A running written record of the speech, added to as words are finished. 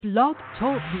Blog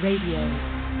Talk Radio.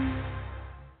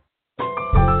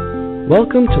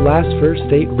 Welcome to Last First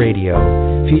Date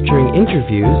Radio, featuring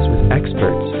interviews with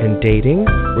experts in dating,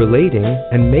 relating,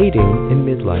 and mating in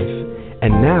midlife.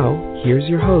 And now, here's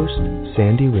your host,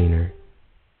 Sandy Weiner.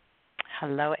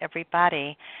 Hello,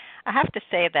 everybody. I have to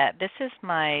say that this is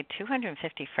my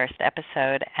 251st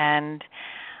episode, and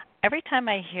every time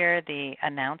I hear the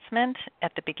announcement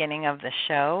at the beginning of the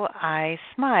show, I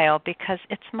smile because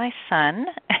it's my son,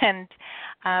 and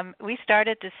we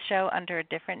started this show under a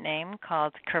different name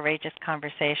called Courageous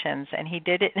Conversations, and he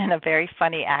did it in a very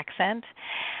funny accent,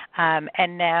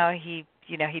 and now he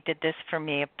did this for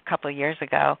me a couple of years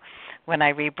ago when I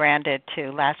rebranded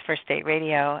to Last First Date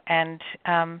Radio, and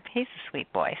he's a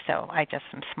sweet boy, so I just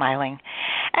am smiling.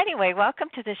 Anyway, welcome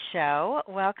to the show.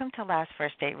 Welcome to Last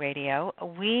First Date Radio.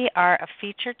 We are a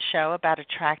featured show about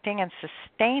attracting and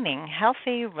sustaining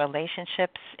healthy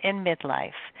relationships in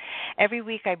midlife. Every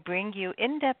week I bring you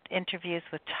in-depth interviews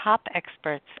with top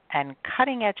experts and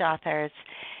cutting-edge authors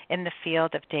in the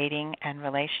field of dating and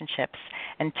relationships.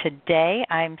 And today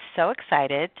I'm so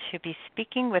excited to be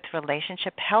speaking with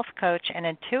relationship health coach and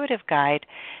intuitive guide,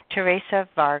 Teresa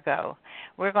Vargo.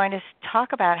 We're going to talk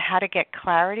about how to get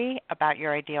clarity about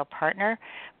your ideal partner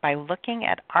by looking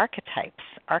at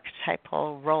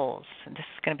archetypal roles. This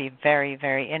is going to be very,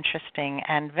 very interesting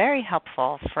and very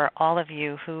helpful for all of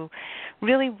you who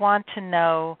really want to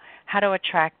know how to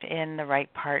attract in the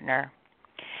right partner.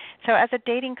 So as a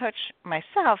dating coach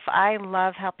myself, I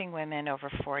love helping women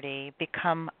over 40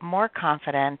 become more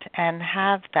confident and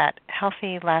have that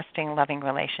healthy, lasting, loving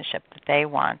relationship that they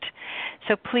want.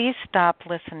 So please stop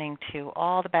listening to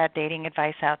all the bad dating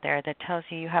advice out there that tells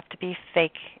you have to be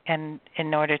fake in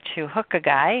order to hook a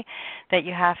guy, that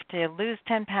you have to lose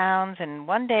 10 pounds and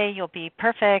one day you'll be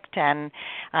perfect, and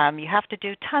you have to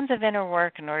do tons of inner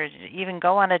work in order to even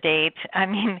go on a date. I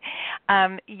mean,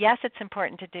 yes, it's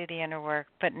important to do the inner work,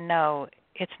 but no,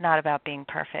 it's not about being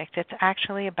perfect. It's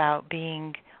actually about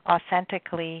being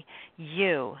authentically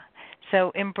you.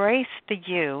 So embrace the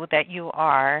you that you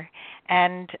are.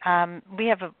 And we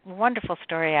have a wonderful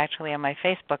story actually on my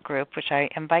Facebook group, which I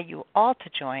invite you all to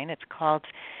join. It's called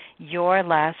Your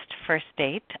Last First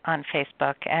Date on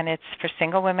Facebook, and it's for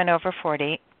single women over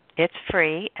 40. It's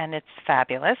free, and it's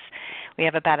fabulous. We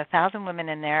have about 1,000 women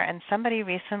in there, and somebody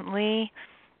recently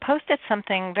posted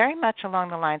something very much along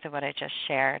the lines of what I just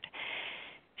shared.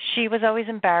 She was always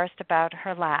embarrassed about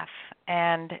her laugh,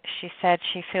 and she said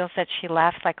she feels that she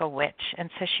laughs like a witch, and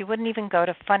so she wouldn't even go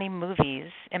to funny movies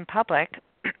in public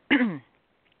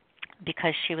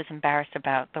because she was embarrassed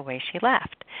about the way she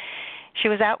laughed. She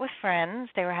was out with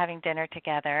friends, they were having dinner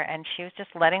together, and she was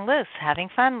just letting loose, having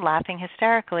fun, laughing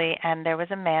hysterically, and there was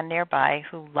a man nearby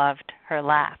who loved her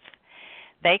laugh.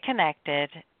 They connected.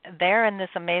 They're in this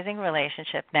amazing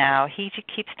relationship now. He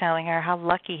keeps telling her how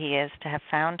lucky he is to have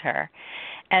found her.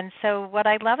 And so what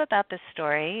I love about this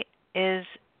story is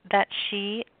that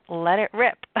she let it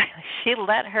rip. She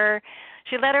let her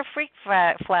freak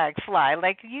flag fly.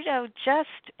 Like,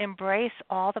 just embrace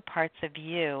all the parts of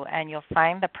you, and you'll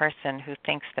find the person who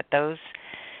thinks that those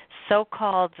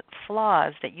so-called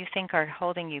flaws that you think are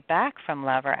holding you back from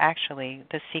love are actually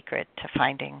the secret to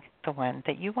finding the one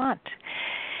that you want.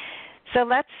 So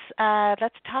let's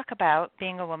talk about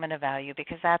being a woman of value,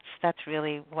 because that's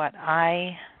really what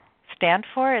I stand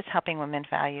for, is helping women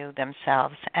value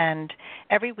themselves. And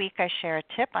every week I share a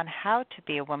tip on how to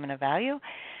be a woman of value.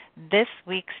 This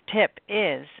week's tip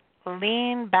is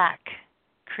lean back.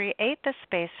 Create the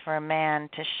space for a man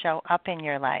to show up in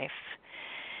your life.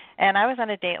 And I was on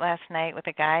a date last night with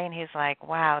a guy, and he's like,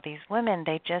 wow, these women,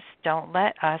 they just don't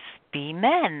let us be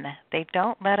men. They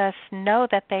don't let us know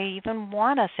that they even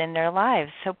want us in their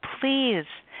lives. So please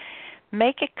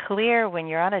make it clear when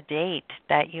you're on a date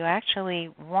that you actually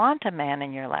want a man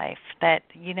in your life, that,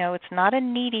 it's not a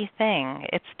needy thing.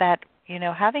 It's that,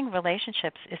 having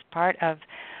relationships is part of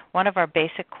one of our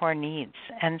basic core needs.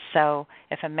 And so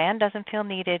if a man doesn't feel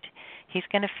needed, he's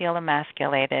going to feel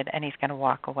emasculated, and he's going to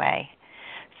walk away.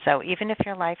 So even if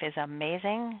your life is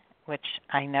amazing, which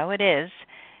I know it is,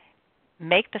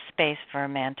 make the space for a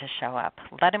man to show up.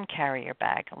 Let him carry your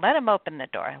bag. Let him open the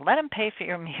door. Let him pay for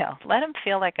your meal. Let him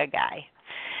feel like a guy.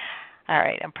 All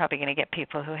right, I'm probably going to get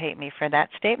people who hate me for that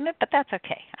statement, but that's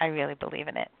okay. I really believe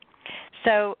in it.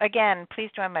 So again,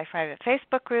 please join my private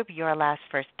Facebook group, Your Last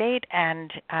First Date,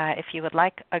 and if you would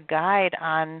like a guide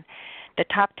on the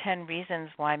top 10 reasons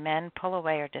why men pull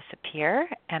away or disappear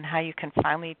and how you can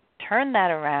finally turn that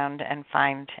around and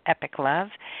find epic love,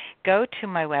 go to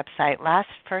my website,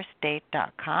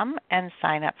 lastfirstdate.com, and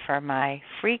sign up for my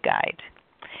free guide.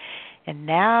 And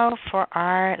now for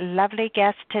our lovely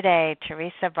guest today,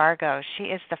 Teresa Vargo. She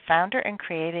is the founder and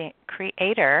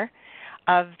creator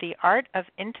of The Art of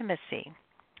Intimacy.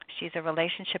 She's a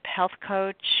relationship health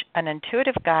coach, an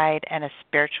intuitive guide, and a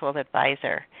spiritual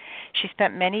advisor. She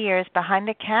spent many years behind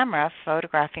the camera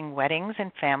photographing weddings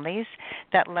and families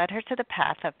that led her to the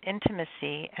path of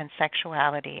intimacy and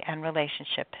sexuality and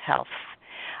relationship health.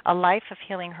 A life of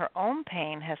healing her own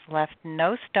pain has left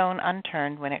no stone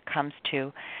unturned when it comes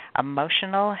to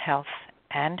emotional health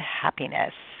and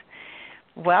happiness.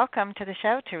 Welcome to the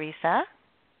show, Teresa.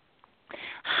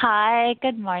 Hi,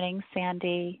 good morning,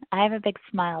 Sandy. I have a big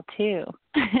smile, too.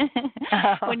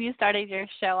 When you started your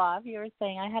show off, you were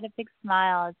saying I had a big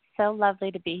smile. It's so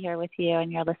lovely to be here with you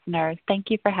and your listeners. Thank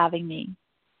you for having me.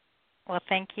 Well,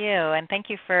 thank you, and thank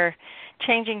you for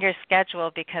changing your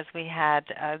schedule because we had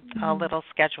a little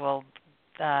schedule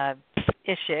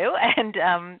issue, and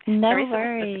no Teresa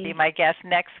worries. was supposed to be my guest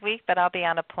next week, but I'll be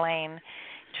on a plane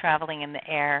traveling in the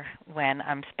air when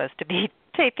I'm supposed to be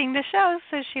taping the show,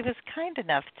 so she was kind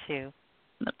enough to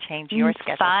change your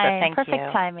schedule. Fine. So thank Perfect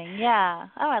you. timing. Yeah.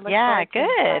 Oh, I look forward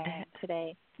to good.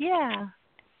 Today. Yeah.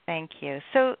 Thank you.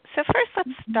 So first, let's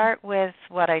start with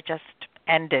what I just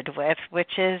ended with,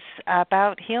 which is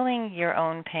about healing your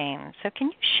own pain. So can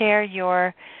you share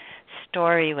your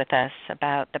story with us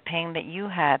about the pain that you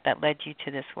had that led you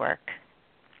to this work?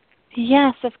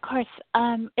 Yes, of course.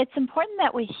 It's important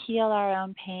that we heal our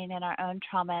own pain and our own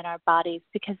trauma in our bodies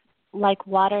because like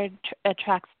water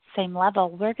attracts the same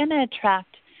level, we're going to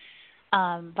attract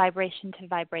vibration to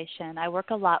vibration. I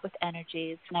work a lot with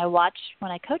energies, and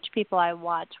when I coach people, I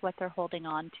watch what they're holding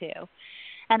on to.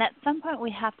 And at some point,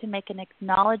 we have to make an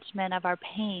acknowledgement of our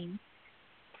pain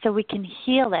so we can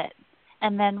heal it.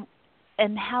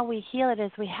 And how we heal it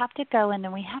is we have to go in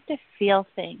and we have to feel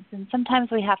things. And sometimes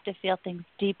we have to feel things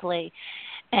deeply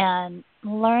and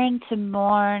learn to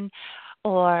mourn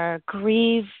or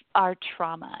grieve our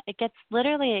trauma. It gets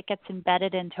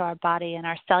embedded into our body and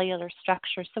our cellular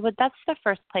structure. So that's the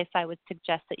first place I would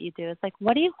suggest that you do is like,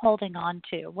 what are you holding on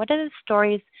to? What are the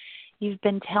stories you've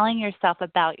been telling yourself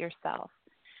about yourself?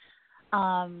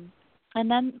 And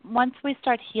then once we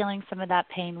start healing some of that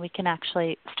pain, we can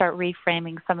actually start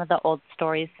reframing some of the old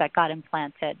stories that got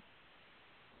implanted.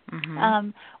 Mm-hmm.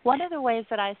 One of the ways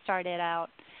that I started out,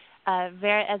 as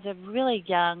a really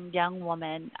young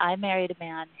woman, I married a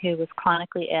man who was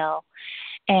chronically ill,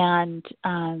 and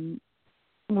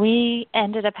we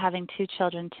ended up having 2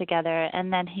 children together,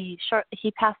 and then he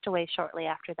passed away shortly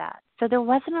after that. So there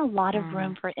wasn't a lot of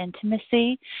room for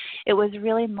intimacy. It was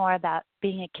really more about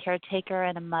being a caretaker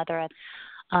and a mother,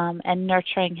 and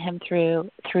nurturing him through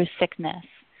sickness.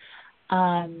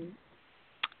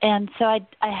 And so I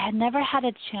had never had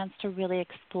a chance to really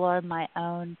explore my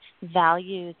own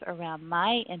values around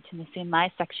my intimacy,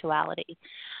 my sexuality.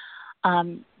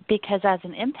 Because as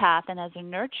an empath and as a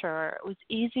nurturer, it was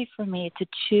easy for me to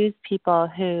choose people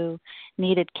who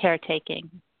needed caretaking,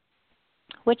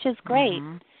 which is great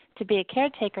to be a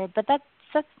caretaker, but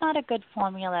that's not a good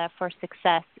formula for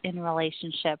success in a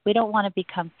relationship. We don't want to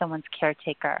become someone's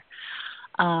caretaker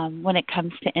when it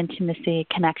comes to intimacy,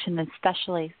 connection, and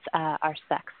especially our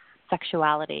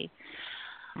sexuality.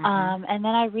 And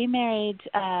then I remarried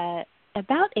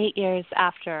about 8 years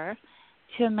after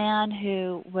to a man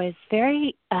who was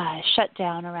very shut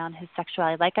down around his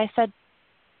sexuality. Like I said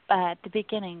at the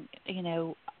beginning,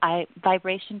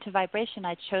 vibration to vibration,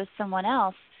 I chose someone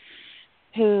else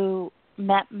who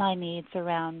met my needs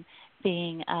around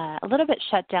being a little bit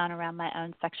shut down around my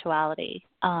own sexuality.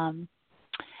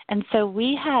 And so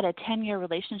we had a 10-year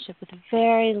relationship with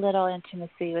very little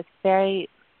intimacy, with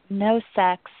no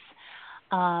sex,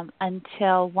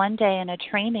 until one day in a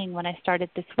training when I started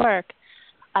this work,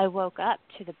 I woke up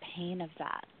to the pain of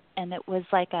that. And it was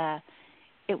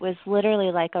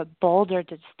literally like a boulder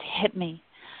just hit me.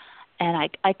 And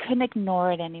I couldn't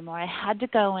ignore it anymore. I had to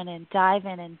go in and dive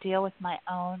in and deal with my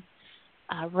own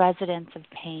residence of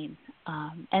pain.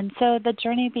 And so the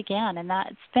journey began, and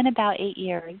it's been about 8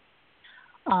 years.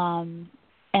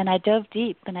 And I dove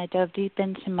deep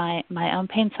into my own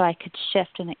pain so I could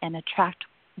shift and attract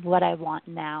what I want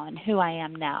now and who I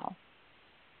am now.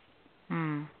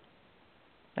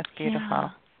 That's beautiful. Yeah.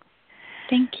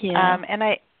 Thank you. And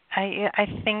I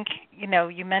think,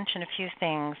 you mentioned a few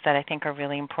things that I think are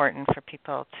really important for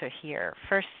people to hear.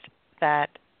 First, that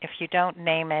if you don't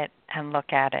name it and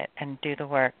look at it and do the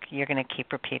work, you're going to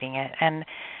keep repeating it. And,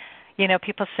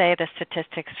 people say the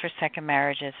statistics for second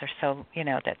marriages are so,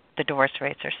 that the divorce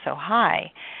rates are so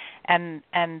high. and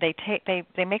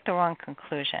they make the wrong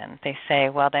conclusion. They say,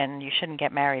 well, then you shouldn't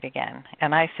get married again.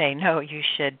 And I say, no, you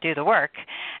should do the work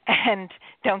and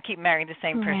don't keep marrying the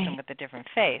same person with a different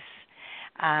face.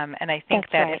 And I think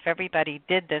if everybody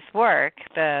did this work,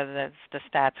 the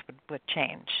stats would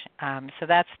change. So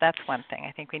that's one thing.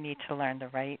 I think we need to learn the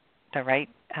right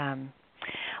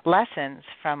lessons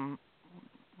from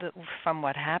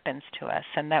what happens to us,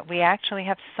 and that we actually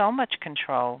have so much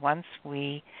control once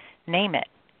we name it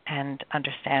and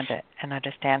understand it and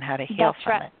understand how to heal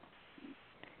from it.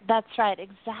 That's right,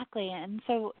 exactly. And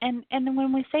so, and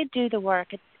when we say do the work,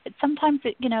 sometimes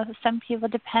some people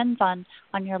depends on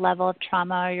your level of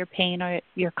trauma or your pain or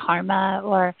your karma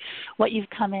or what you've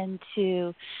come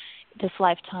into this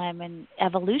lifetime and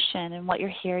evolution and what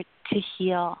you're here to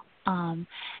heal. And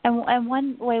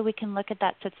one way we can look at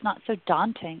that so it's not so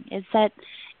daunting is that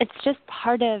it's just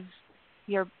part of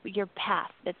your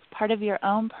path. It's part of your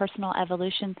own personal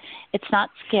evolution. It's not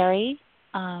scary.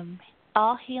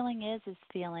 All healing is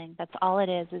feeling. That's all it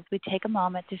is we take a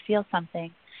moment to feel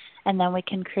something, and then we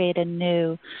can create a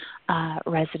new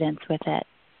resonance with it.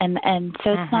 And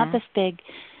so it's not this big,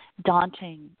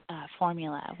 daunting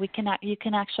formula. You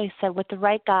can actually set with the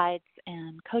right guides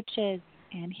and coaches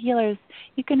and healers,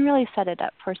 you can really set it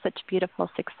up for such beautiful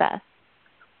success.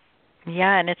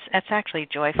 Yeah, and it's actually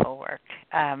joyful work.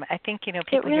 I think people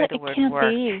hear the word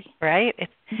work, right?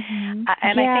 And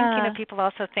I think people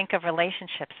also think of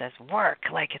relationships as work,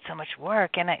 like it's so much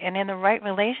work. And in the right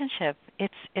relationship,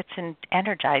 it's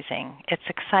energizing, it's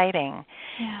exciting,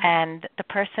 and the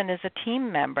person is a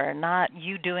team member, not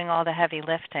you doing all the heavy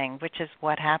lifting, which is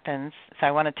what happens. So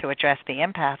I wanted to address the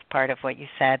empath part of what you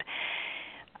said.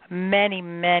 Many,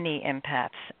 many empaths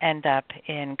end up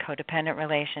in codependent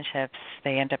relationships.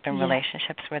 They end up in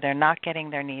relationships where they're not getting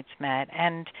their needs met.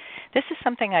 And this is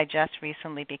something I just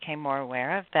recently became more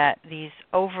aware of, that these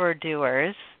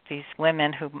overdoers, these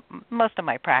women who, most of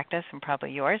my practice and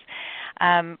probably yours,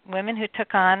 women who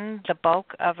took on the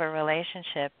bulk of a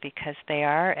relationship because they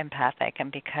are empathic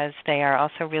and because they are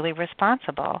also really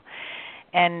responsible.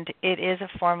 And it is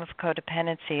a form of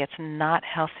codependency. It's not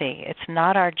healthy. It's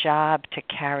not our job to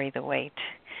carry the weight,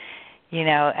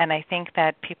 and I think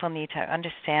that people need to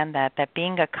understand that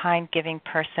being a kind, giving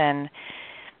person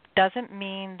doesn't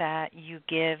mean that you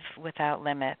give without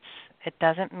limits. It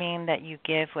doesn't mean that you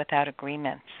give without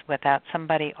agreements, without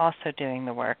somebody also doing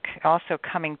the work, also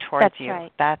coming towards you.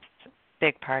 Right. That's a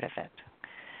big part of it.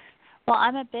 Well,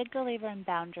 I'm a big believer in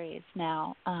boundaries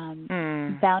now.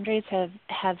 Boundaries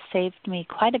have saved me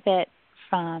quite a bit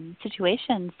from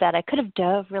situations that I could have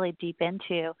dove really deep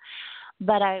into.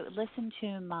 But I listen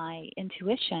to my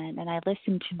intuition and I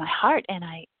listen to my heart, and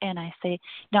I say,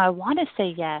 I want to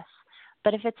say yes,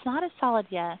 but if it's not a solid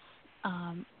yes,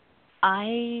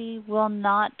 I will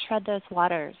not tread those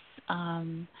waters.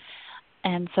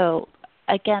 And so,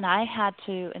 again, I had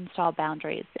to install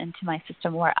boundaries into my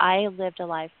system where I lived a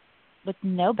life with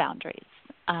no boundaries.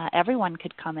 Everyone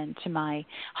could come into my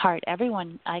heart.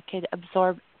 I could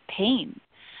absorb pain.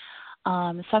 So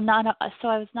I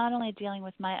was not only dealing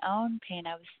with my own pain.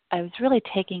 I was really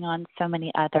taking on so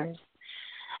many others,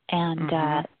 and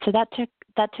so that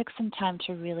took some time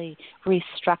to really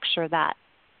restructure that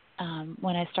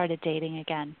when I started dating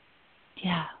again.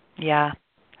 Yeah. Yeah.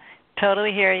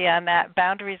 Totally hear you on that.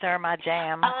 Boundaries are my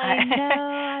jam. I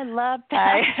know. I love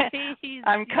boundaries.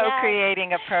 I'm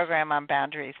co-creating a program on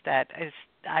boundaries that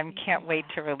I can't wait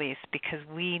to release, because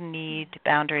we need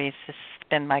boundaries. This has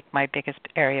been like my biggest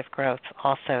area of growth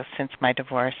also since my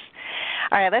divorce.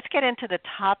 All right, let's get into the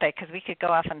topic, because we could go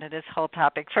off into this whole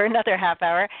topic for another half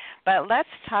hour. But let's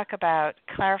talk about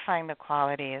clarifying the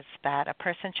qualities that a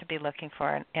person should be looking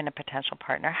for in a potential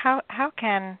partner. How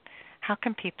can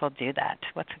people do that?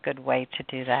 What's a good way to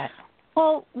do that?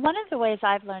 Well, one of the ways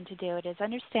I've learned to do it is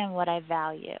understand what I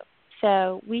value.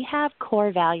 So we have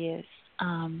core values.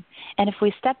 And if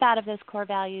we step out of those core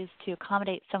values to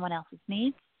accommodate someone else's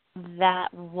needs,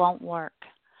 that won't work.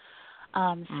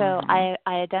 So I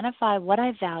identify what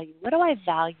I value. What do I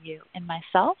value in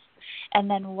myself? And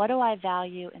then what do I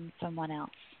value in someone else?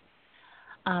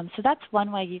 So that's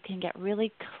one way you can get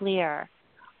really clear.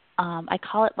 I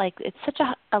call it it's such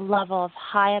a level of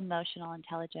high emotional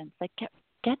intelligence. Like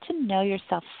get to know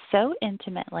yourself so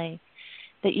intimately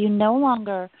that you no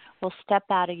longer will step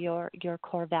out of your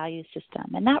core value system.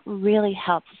 And that really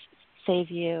helps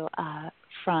save you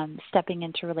from stepping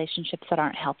into relationships that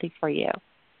aren't healthy for you.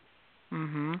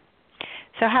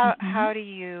 So how do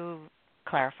you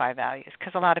clarify values?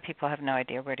 Because a lot of people have no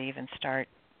idea where to even start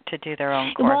to do their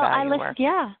own core value work.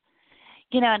 Yeah.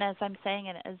 And as I'm saying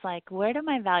it, it's like, where do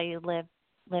my values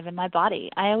live in my body?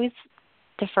 I always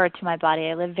defer to my body.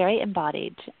 I live very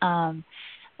embodied. I'm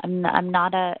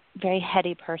not a very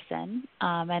heady person,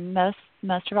 and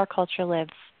most of our culture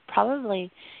lives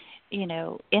probably,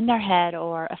 in their head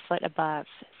or a foot above.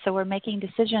 So we're making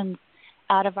decisions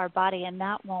out of our body, and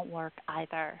that won't work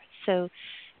either. So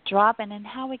drop in, and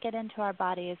how we get into our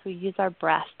body is we use our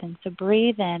breath. And so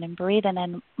breathe in and breathe in.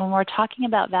 And when we're talking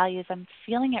about values, I'm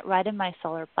feeling it right in my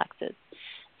solar plexus.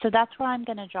 So that's where I'm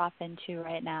going to drop into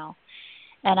right now.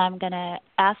 And I'm going to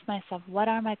ask myself, what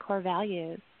are my core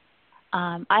values?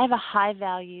 I have a high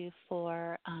value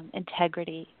for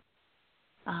integrity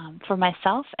for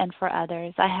myself and for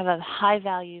others. I have a high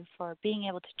value for being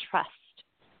able to trust.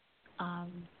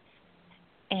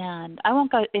 And I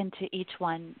won't go into each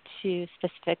one too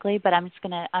specifically, but I'm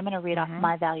gonna read off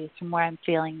my values from where I'm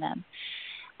feeling them.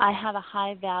 I have a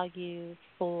high value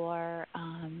for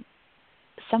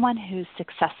someone who's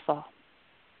successful,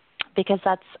 because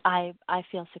I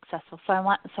feel successful. So I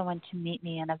want someone to meet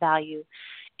me in a value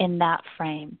in that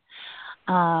frame.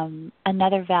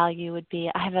 Another value would be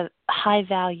I have a high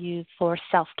value for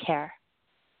self-care.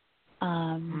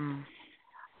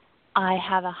 I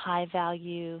have a high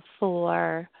value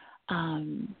for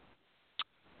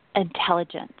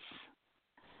intelligence.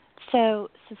 So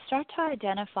start to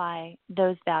identify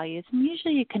those values. And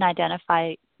usually you can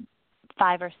identify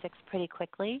 5 or 6 pretty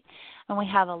quickly. And we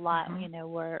have a lot,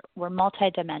 we're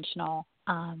multidimensional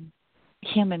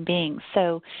human beings.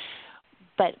 So,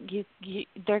 but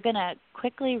they're going to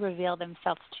quickly reveal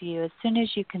themselves to you as soon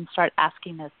as you can start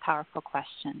asking those powerful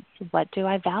questions. What do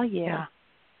I value? Yeah.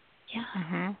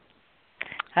 Yeah.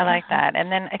 I like that.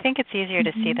 And then I think it's easier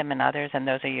to see them in others, and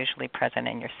those are usually present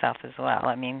in yourself as well.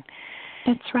 I mean,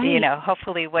 that's right.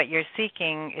 Hopefully what you're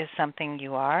seeking is something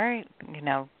you are.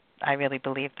 I really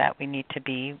believe that we need to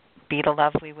be the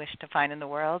love we wish to find in the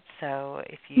world. So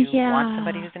if you want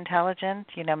somebody who's intelligent,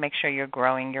 make sure you're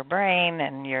growing your brain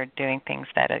and you're doing things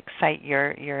that excite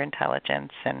your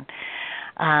intelligence.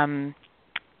 And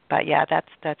but yeah,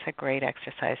 that's a great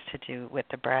exercise to do with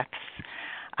the breaths.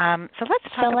 So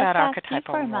let's talk about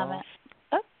archetypal roles. Moment.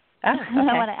 Okay. I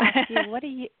want to ask you, what do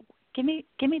you give me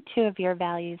 2 of your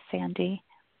values, Sandy?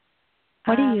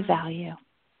 What do you value?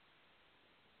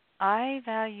 I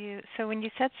value, so when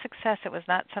you said success, it was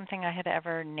not something I had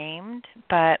ever named,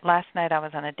 but last night I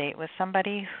was on a date with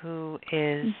somebody who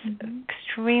is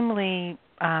extremely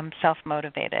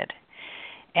self-motivated,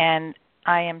 and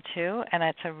I am too, and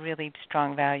it's a really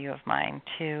strong value of mine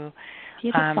to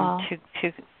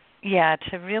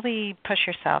really push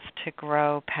yourself to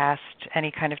grow past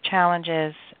any kind of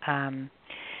challenges, and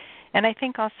I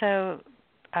think also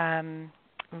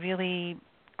really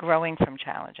growing from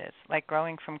challenges, like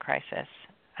growing from crisis.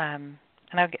 And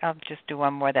I'll just do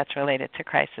one more that's related to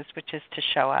crisis, which is to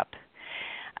show up.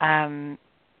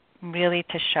 Really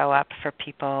to show up for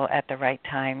people at the right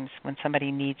times when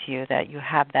somebody needs you, that you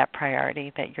have that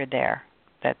priority, that you're there.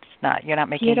 You're not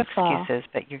making excuses,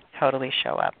 but you totally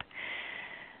show up.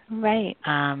 Right.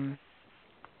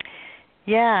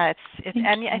 Yeah,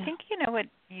 and I think what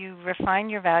you refine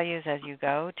your values as you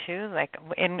go too. Like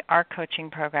in our coaching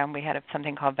program, we had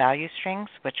something called value strings,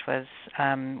 which was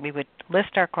we would list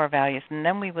our core values, and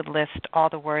then we would list all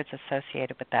the words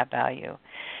associated with that value.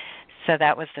 So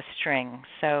that was the string.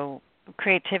 So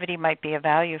creativity might be a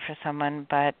value for someone,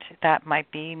 but that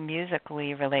might be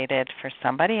musically related for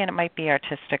somebody, and it might be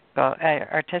artistic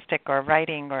or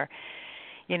writing, or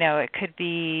it could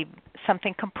be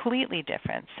something completely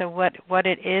different. So what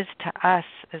it is to us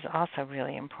is also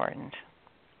really important.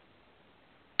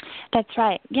 That's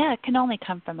right. Yeah, it can only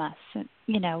come from us.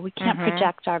 We can't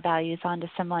project our values onto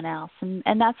someone else.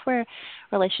 And that's where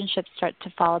relationships start to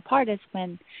fall apart, is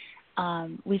when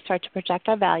we start to project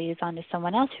our values onto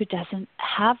someone else who doesn't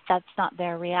have, that's not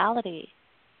their reality.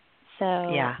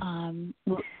 So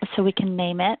so we can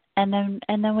name it, and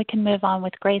then we can move on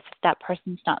with grace if that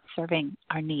person's not serving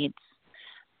our needs.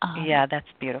 That's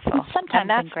beautiful. Sometimes and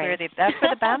that's where the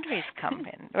boundaries come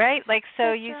in, right? Like,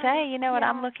 so that's you say, what,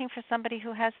 I'm looking for somebody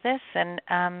who has this, and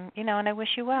and I wish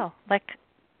you well. Like,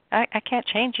 I can't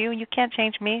change you, you can't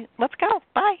change me. Let's go.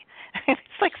 Bye. It's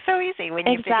like so easy when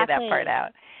you figure that part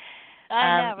out.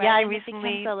 I know, right? I and recently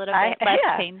it becomes a little bit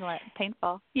less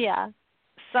painful. Yeah.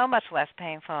 So much less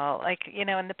painful. Like, in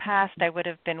the past, I would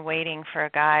have been waiting for a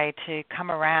guy to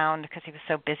come around because he was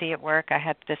so busy at work. I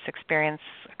had this experience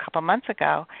a couple months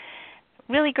ago.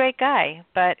 Really great guy,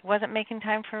 but wasn't making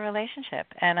time for a relationship.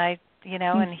 And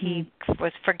and he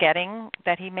was forgetting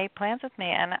that he made plans with me,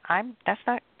 and that's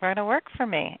not going to work for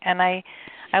me. And I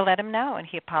let him know, and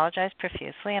he apologized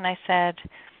profusely, and I said,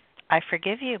 I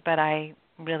forgive you, but I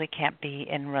really can't be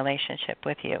in relationship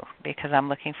with you because I'm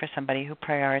looking for somebody who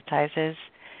prioritizes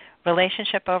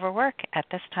relationship over work. At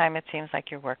this time, it seems like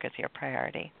your work is your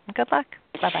priority. Good luck.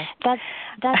 Bye-bye.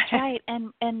 That's right.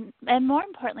 And more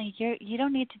importantly, you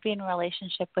don't need to be in a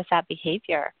relationship with that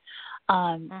behavior.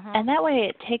 And that way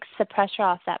it takes the pressure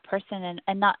off that person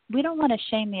and not, we don't want to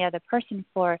shame the other person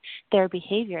for their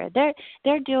behavior.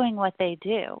 They're doing what they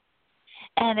do.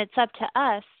 And it's up to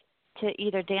us to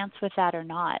either dance with that or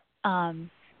not.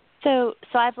 So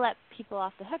I've let people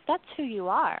off the hook. That's who you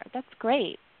are. That's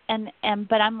great.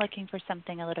 But I'm looking for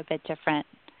something a little bit different.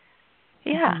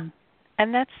 Yeah. Mm-hmm.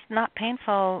 And that's not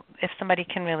painful if somebody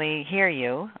can really hear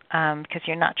you, because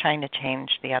you're not trying to change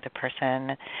the other person.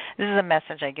 This is a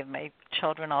message I give my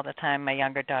children all the time. My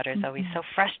younger daughter is always so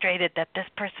frustrated that this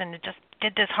person just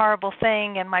did this horrible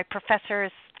thing, and my professor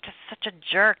is just such a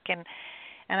jerk. And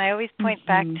I always point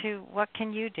back to, what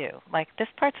can you do? Like, this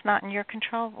part's not in your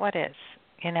control. What is?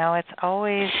 You know, it's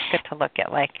always good to look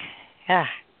at, like, yeah.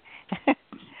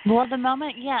 Well, the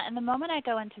moment I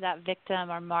go into that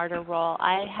victim or martyr role,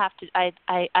 I have to I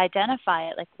identify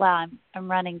it like, wow,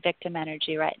 I'm running victim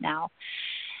energy right now.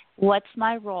 What's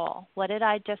my role? What did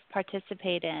I just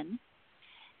participate in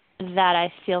that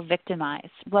I feel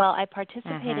victimized? Well, I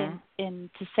participated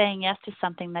into saying yes to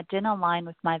something that didn't align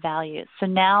with my values. So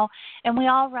now, and we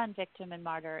all run victim and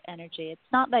martyr energy.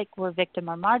 It's not like we're victim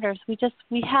or martyrs. We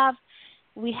have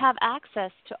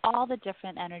access to all the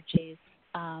different energies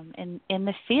in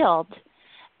the field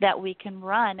that we can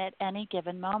run at any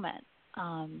given moment,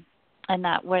 and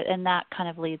that kind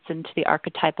of leads into the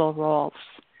archetypal roles.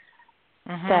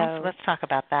 So let's talk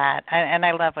about that. And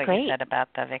I love what Great. you said about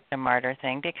the victim martyr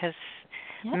thing, because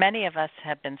many of us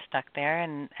have been stuck there,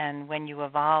 and when you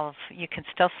evolve, you can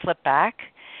still slip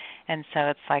back. And so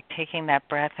it's like taking that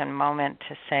breath and moment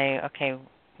to say, okay,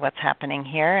 what's happening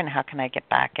here, and how can I get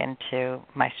back into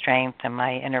my strength and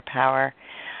my inner power?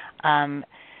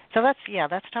 So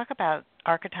let's talk about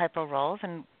archetypal roles,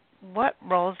 and what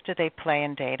roles do they play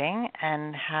in dating,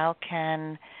 and how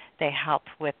can they help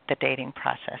with the dating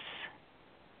process?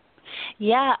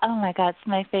 Yeah, oh my God, it's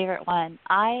my favorite one.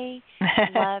 I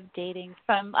love dating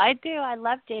from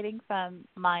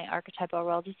my archetypal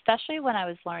roles, especially when I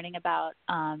was learning about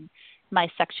my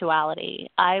sexuality.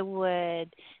 I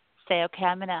would say, okay,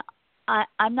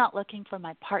 I'm not looking for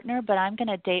my partner, but I'm going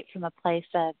to date from a place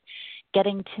of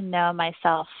getting to know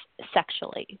myself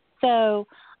sexually. So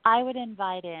I would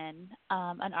invite in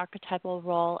an archetypal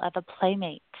role of a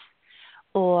playmate,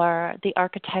 or the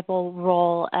archetypal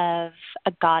role of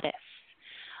a goddess.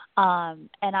 And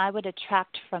I would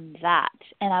attract from that.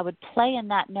 And I would play in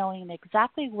that knowing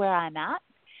exactly where I'm at.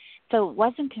 So it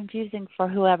wasn't confusing for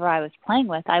whoever I was playing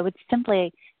with. I would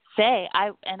simply say,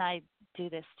 I do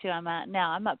this too.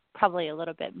 I'm probably a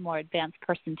little bit more advanced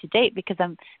person to date because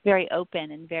I'm very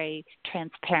open and very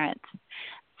transparent.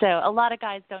 So a lot of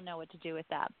guys don't know what to do with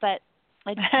that. But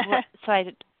I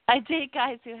date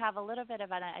guys who have a little bit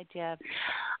of an idea.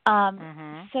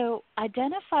 So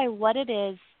identify what it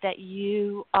is that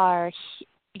you're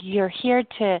here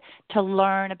to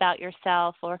learn about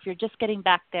yourself, or if you're just getting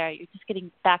back there, you're just getting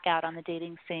back out on the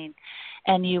dating scene,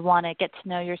 and you want to get to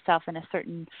know yourself in a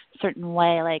certain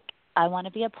way. Like, I want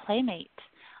to be a playmate.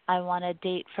 I want to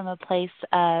date from a place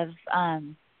of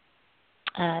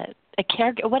a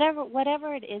caregiver,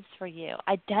 whatever it is for you.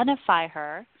 Identify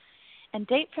her and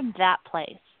date from that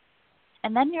place.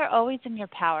 And then you're always in your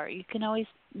power. You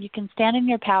can stand in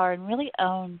your power and really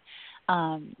own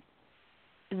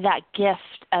that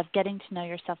gift of getting to know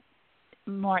yourself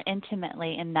more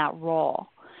intimately in that role.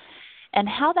 And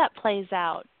how that plays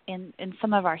out in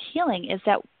some of our healing is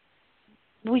that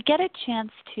we get a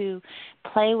chance to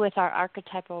play with our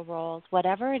archetypal roles,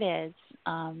 whatever it is,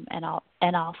 and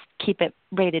I'll keep it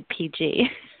rated PG.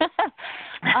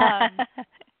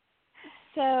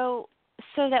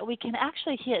 So that we can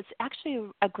actually heal. It's actually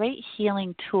a great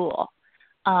healing tool,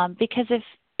 because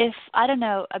if I don't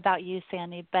know about you,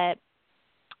 Sandy, but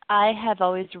I have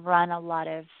always run a lot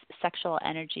of sexual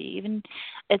energy. Even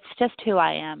it's just who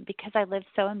I am because I live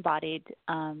so embodied.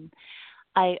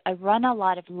 I run a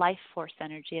lot of life force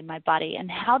energy in my body, and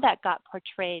how that got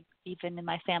portrayed even in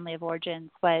my family of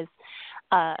origins was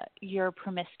you're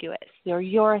promiscuous,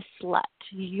 you're a slut,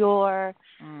 you're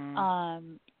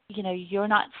you're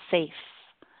not safe.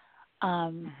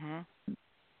 And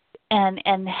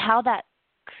how that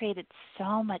created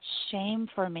so much shame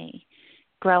for me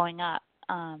growing up.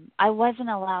 I wasn't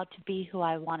allowed to be who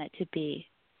I wanted to be.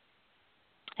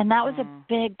 And that was a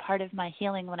big part of my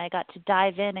healing when I got to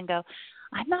dive in and go,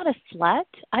 I'm not a slut.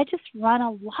 I just run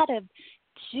a lot of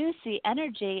juicy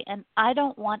energy, and I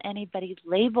don't want anybody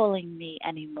labeling me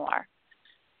anymore.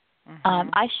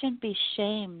 I shouldn't be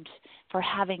shamed for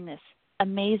having this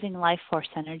amazing life force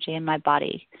energy in my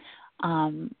body.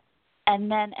 And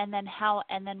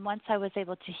then once I was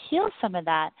able to heal some of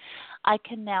that, I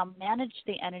can now manage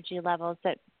the energy levels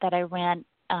that I ran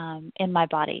in my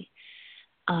body.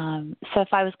 So if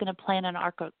I was going to play in an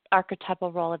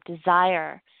archetypal role of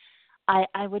desire,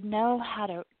 I would know how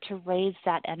to raise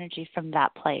that energy from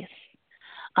that place.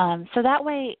 So that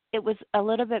way it was a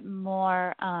little bit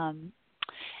more,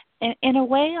 in a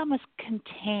way, almost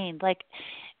contained. Like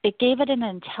it gave it an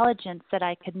intelligence that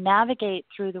I could navigate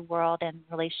through the world and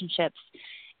relationships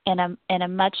in a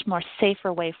much more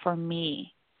safer way for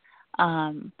me,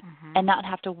 and not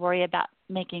have to worry about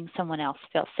making someone else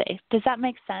feel safe. Does that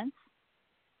make sense?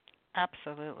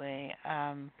 Absolutely.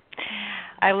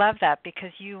 I love that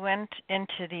because you went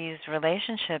into these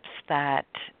relationships that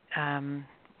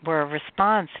were a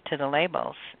response to the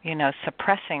labels,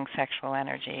 suppressing sexual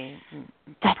energy.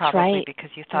 That's probably right. Because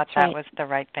you thought that was the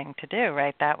right thing to do,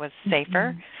 right? That was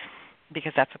safer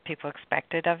because that's what people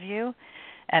expected of you.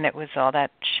 And it was all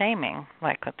that shaming,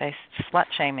 like what they slut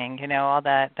shaming, all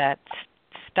that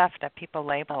stuff that people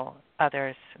label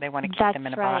others. They want to keep them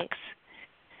in a box.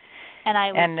 And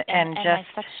I was, and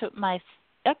just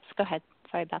oops, go ahead.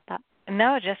 Sorry about that.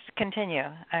 No, just continue.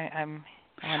 I want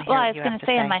to hear well, I what was going to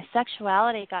say, and my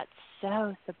sexuality got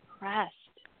so suppressed.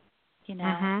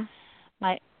 I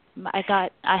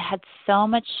had so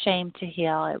much shame to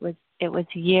heal. It was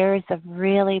years of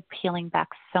really peeling back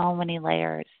so many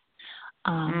layers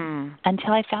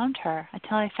until I found her.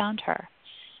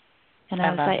 And I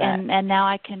was like, and now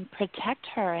I can protect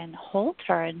her and hold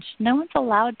her, and no one's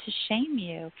allowed to shame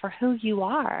you for who you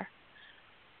are.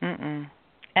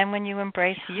 And when you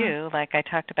embrace you, like I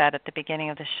talked about at the beginning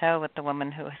of the show with the woman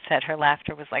who said her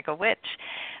laughter was like a witch,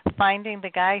 finding the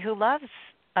guy who loves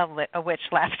a witch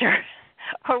laughter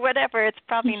or whatever. It's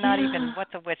probably not even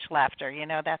what's a witch laughter.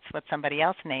 That's what somebody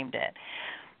else named it.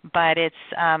 But it's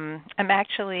I'm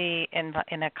actually in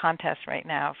a contest right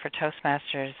now for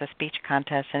Toastmasters, a speech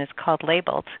contest, and it's called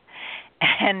Labeled.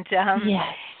 And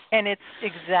and it's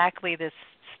exactly this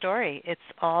story. It's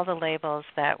all the labels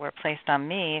that were placed on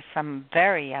me from a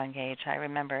very young age. I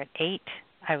remember at 8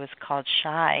 I was called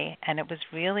shy, and it was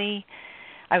really,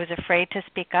 I was afraid to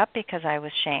speak up because I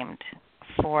was shamed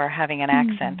for having an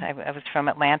accent. I was from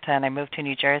Atlanta and I moved to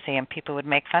New Jersey, and people would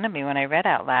make fun of me when I read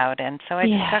out loud, and so I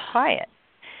just got quiet.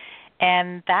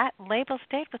 And that label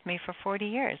stayed with me for 40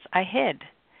 years. I hid.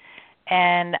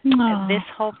 And this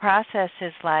whole process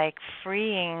is like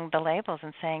freeing the labels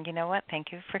and saying, you know what,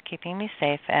 thank you for keeping me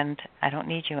safe, and I don't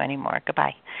need you anymore.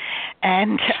 Goodbye.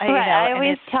 And I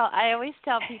always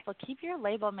tell people, keep your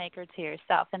label maker to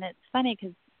yourself. And it's funny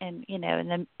because,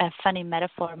 in a funny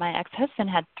metaphor, my ex-husband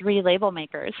had 3 label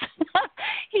makers.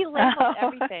 He labeled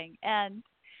everything, and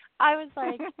I was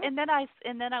like, and then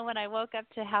when I woke up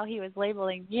to how he was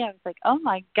labeling me, I was like, oh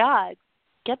my God,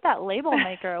 get that label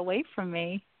maker away from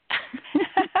me.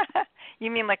 You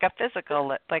mean like a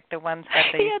physical, like the ones that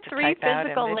they used to type out? He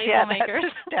had 3 physical label makers.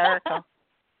 That's hysterical.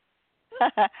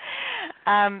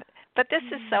 But this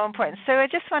is so important. So I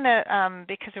just want to,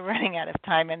 because we're running out of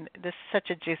time, and this is such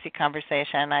a juicy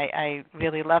conversation. I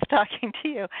really love talking to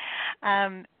you.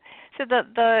 So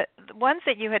the ones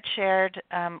that you had shared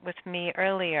with me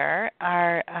earlier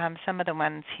are some of the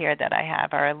ones here that I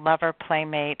have are lover,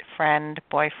 playmate, friend,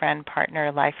 boyfriend,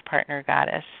 partner, life partner,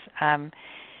 goddess.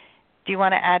 Do you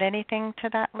want to add anything to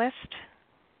that list?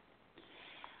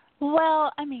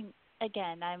 Well, I mean,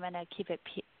 again, I'm going to keep it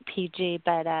PG,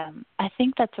 but I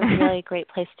think that's a really great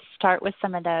place to start with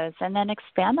some of those and then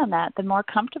expand on that. The more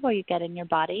comfortable you get in your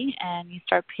body and you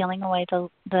start peeling away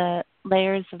the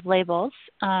layers of labels,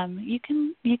 you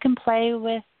can play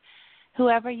with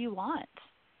whoever you want.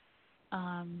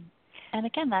 And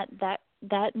again,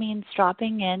 that means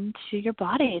dropping into your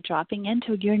body, dropping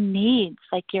into your needs.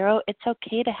 Like it's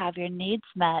okay to have your needs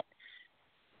met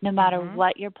no matter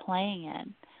what you're playing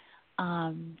in.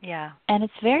 And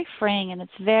it's very freeing and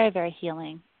it's very, very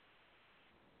healing.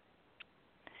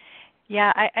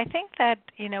 Yeah, I think that,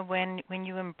 when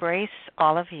you embrace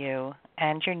all of you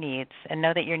and your needs and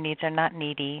know that your needs are not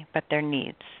needy, but they're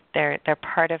needs, they're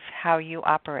part of how you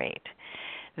operate,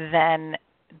 then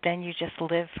you just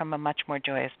live from a much more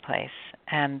joyous place.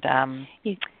 And go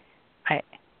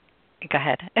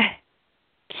ahead.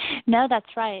 No,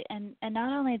 that's right. And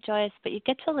not only joyous, but you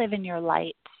get to live in your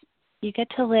light. You get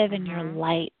to live in your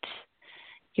light,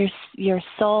 your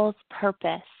soul's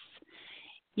purpose.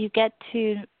 You get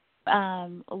to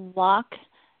walk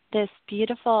this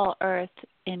beautiful earth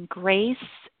in grace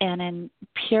and in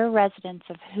pure residence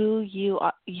of who you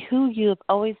are, who you have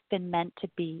always been meant to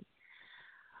be.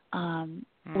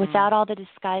 without all the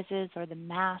disguises or the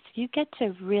masks. You get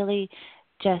to really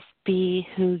just be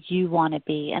who you want to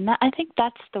be, and I think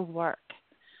that's the work.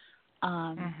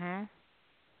 And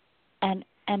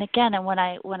again, and when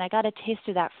I got a taste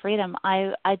of that freedom,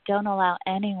 I don't allow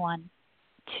anyone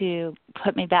to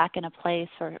put me back in a place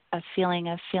or a feeling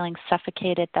of feeling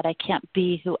suffocated that I can't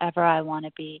be whoever I want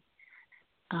to be.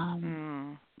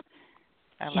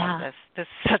 I love this. This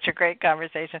is such a great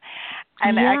conversation.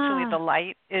 And actually the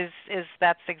light is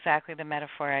that's exactly the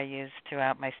metaphor I use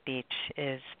throughout my speech,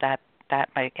 is that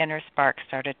my inner spark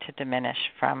started to diminish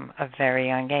from a very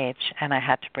young age, and I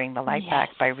had to bring the light back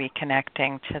by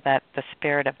reconnecting to the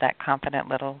spirit of that confident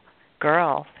little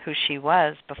girl who she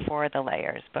was before the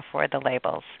layers, before the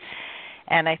labels.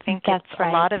 And I think a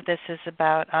lot of this is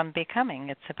about becoming.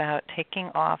 It's about taking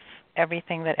off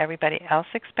everything that everybody else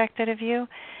expected of you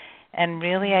and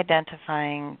really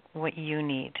identifying what you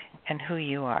need and who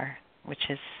you are, which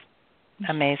is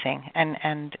amazing.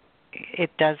 And it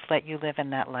does let you live in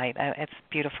that light. It's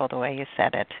beautiful the way you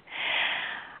said it.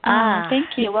 Thank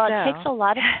you. Well, it takes a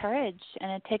lot of courage,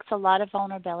 and it takes a lot of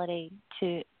vulnerability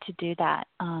to do that.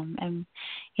 And,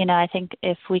 I think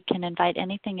if we can invite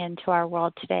anything into our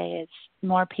world today, it's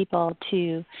more people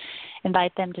to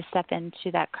invite them to step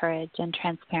into that courage and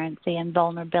transparency and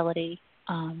vulnerability,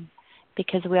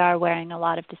 because we are wearing a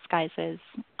lot of disguises,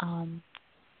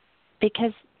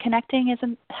 because connecting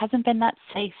hasn't been that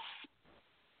safe.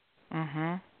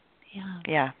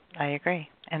 Yeah, I agree.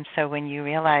 And so when you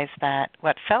realize that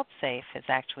what felt safe is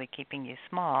actually keeping you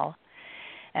small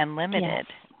and limited,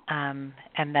 and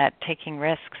that taking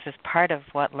risks is part of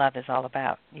what love is all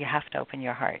about. You have to open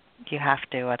your heart. You have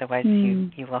to, otherwise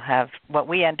you will have what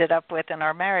we ended up with in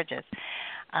our marriages,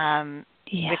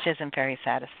 which isn't very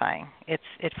satisfying.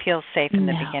 It feels safe in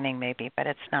the beginning maybe, but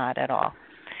it's not at all.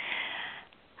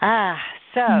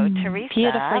 So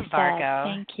Teresa Vargo,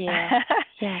 thank you.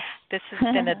 Yes. This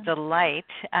has been a delight.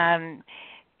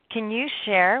 Can you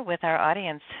share with our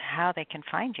audience how they can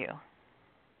find you?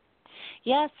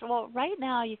 Yes. Well, right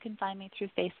now you can find me through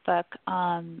Facebook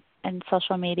and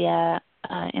social media,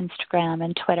 Instagram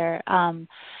and Twitter.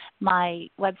 My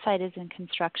website is in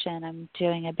construction. I'm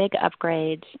doing a big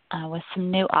upgrade with some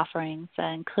new offerings,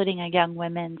 including a young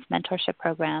women's mentorship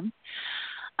program.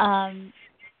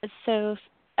 So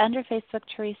under Facebook,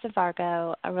 Teresa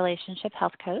Vargo, a relationship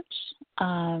health coach.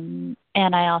 And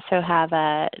I also have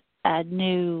a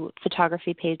new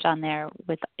photography page on there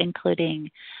with including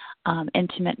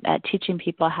intimate, teaching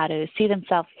people how to see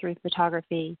themselves through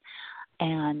photography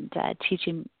and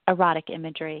teaching erotic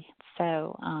imagery.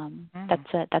 So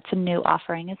that's a new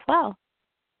offering as well.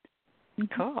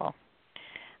 Cool.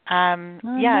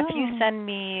 If you send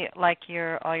me like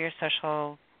all your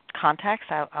social contacts,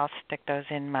 I'll stick those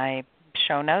in my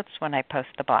show notes when I post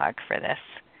the blog for this.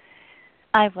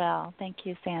 I will. Thank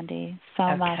you, Sandy,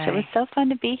 so much. It was so fun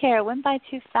to be here. It went by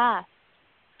too fast.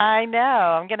 I know.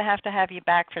 I'm going to have you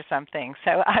back for something.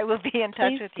 So I will be in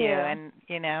touch with you. And,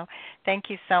 thank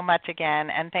you so much again.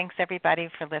 And thanks, everybody,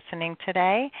 for listening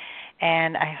today.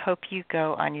 And I hope you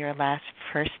go on your last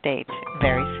first date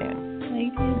very soon.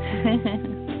 Thank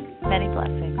you. Many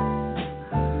blessings.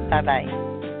 Bye-bye.